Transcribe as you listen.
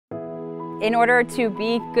In order to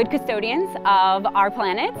be good custodians of our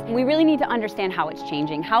planet, we really need to understand how it's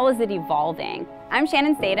changing. How is it evolving? I'm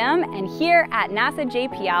Shannon Statham, and here at NASA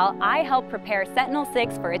JPL, I help prepare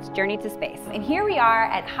Sentinel-6 for its journey to space. And here we are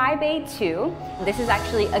at High Bay 2. This is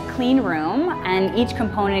actually a clean room, and each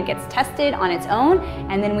component gets tested on its own,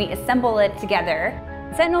 and then we assemble it together.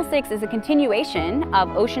 Sentinel-6 is a continuation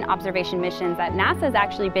of ocean observation missions that NASA has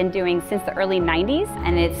actually been doing since the early 90s,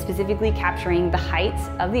 and it's specifically capturing the height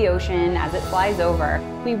of the ocean as it flies over.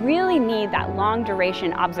 We really need that long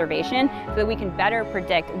duration observation so that we can better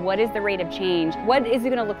predict what is the rate of change, what is it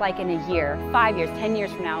going to look like in a year, 5 years, 10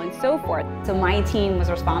 years from now, and so forth. So my team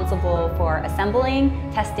was responsible for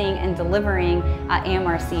assembling, testing, and delivering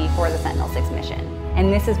AMRC for the Sentinel-6 mission.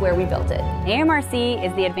 And this is where we built it. AMRC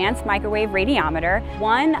is the Advanced Microwave Radiometer,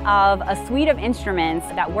 one of a suite of instruments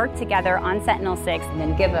that work together on Sentinel-6 and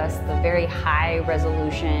then give us the very high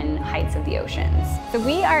resolution heights of the oceans. So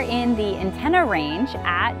we are in the antenna range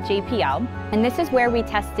at JPL, and this is where we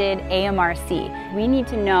tested AMRC. We need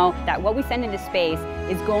to know that what we send into space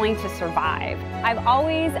is going to survive. I've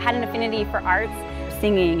always had an affinity for arts,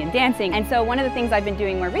 singing and dancing, and so one of the things I've been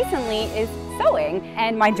doing more recently is sewing.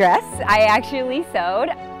 And my dress, I actually sewed.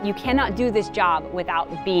 You cannot do this job without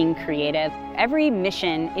being creative. Every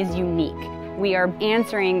mission is unique. We are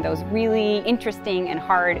answering those really interesting and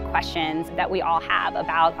hard questions that we all have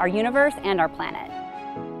about our universe and our planet.